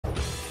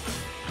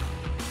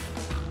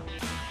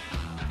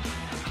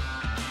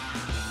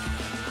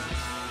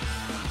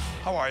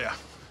How are you?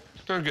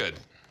 Doing good.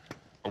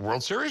 A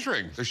World Series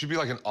ring. There should be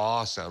like an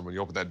awe sound when you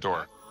open that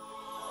door.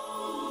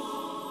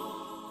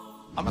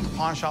 I'm at the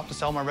pawn shop to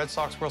sell my Red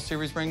Sox World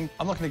Series ring.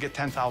 I'm looking to get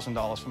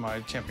 $10,000 for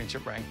my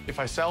championship ring. If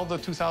I sell the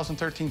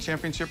 2013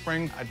 championship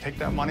ring, I'd take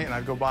that money and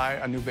I'd go buy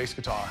a new bass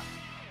guitar.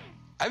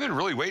 I've been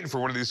really waiting for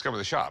one of these to come to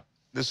the shop.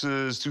 This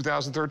is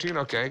 2013,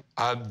 okay.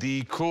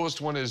 The coolest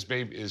one is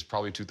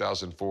probably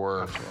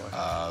 2004.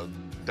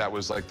 That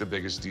was like the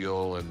biggest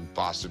deal in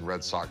Boston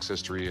Red Sox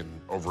history in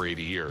over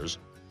 80 years.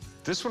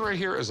 This one right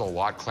here is a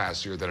lot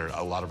classier than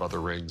a lot of other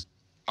rings.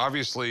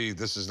 Obviously,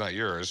 this is not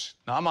yours.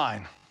 Not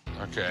mine.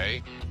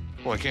 Okay.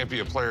 Well, it can't be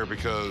a player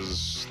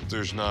because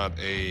there's not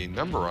a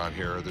number on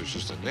here. There's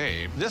just a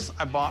name. This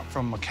I bought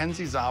from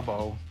Mackenzie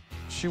Zabo.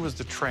 She was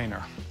the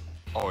trainer.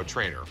 Oh, a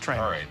trainer.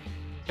 Trainer. All right.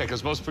 Yeah,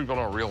 because most people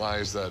don't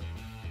realize that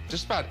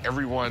just about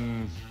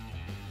everyone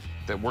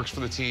that works for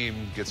the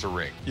team gets a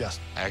ring. Yes.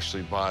 I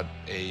actually bought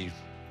a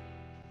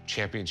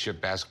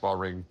championship basketball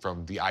ring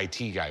from the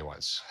IT guy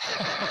once.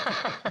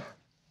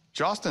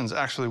 Jostens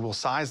actually will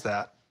size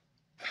that,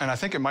 and I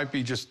think it might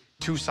be just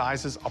 2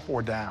 sizes up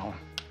or down.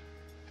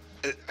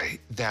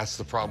 That's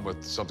the problem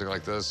with something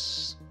like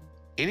this.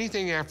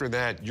 Anything after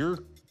that, you're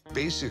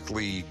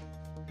basically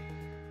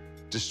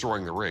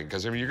destroying the ring.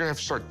 Because, I mean, you're going to have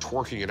to start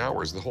torquing it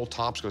outwards. The whole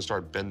top's going to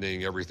start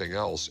bending everything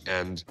else.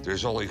 And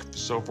there's only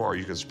so far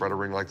you can spread a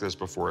ring like this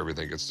before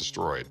everything gets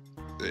destroyed.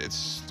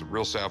 It's the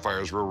real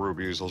sapphires, real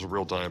rubies. Those are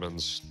real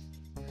diamonds.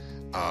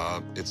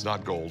 It's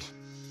not gold.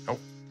 Nope.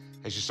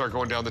 As you start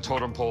going down the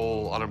totem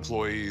pole on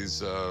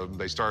employees,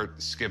 they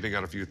start skimping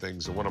on a few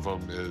things. And one of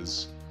them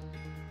is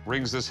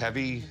rings this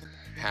heavy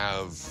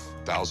have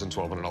 $1,000,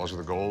 $1,200 worth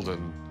of gold,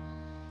 and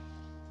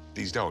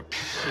these don't.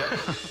 Yep.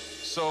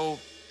 So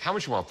how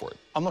much you want for it?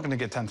 I'm looking to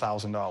get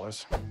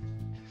 $10,000.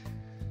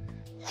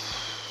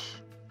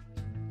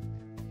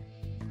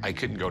 I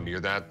couldn't go near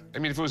that. I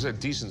mean, if it was a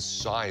decent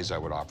size, I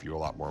would offer you a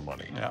lot more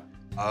money. Yeah.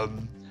 I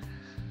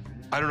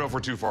don't know if we're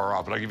too far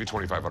off, but I'll give you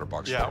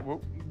 $2,500. Yeah, for it.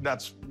 well,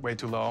 that's way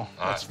too low.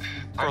 That's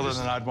further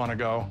than I'd want to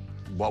go.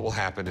 What will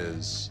happen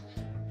is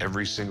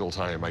every single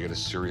time I get a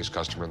serious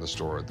customer in the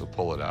store, they'll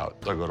pull it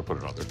out. They'll go to put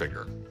it on their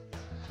finger.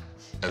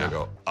 And they'll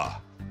go, ah.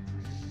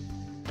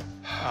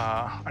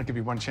 I'd give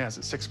you one chance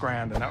at $6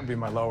 grand, and that would be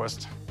my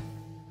lowest.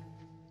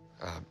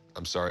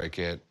 I'm sorry, I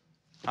can't.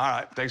 All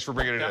right. Thanks for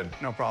bringing it in.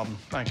 No problem.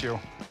 Thank you.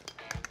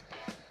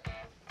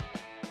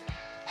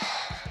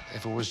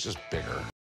 If it was just bigger.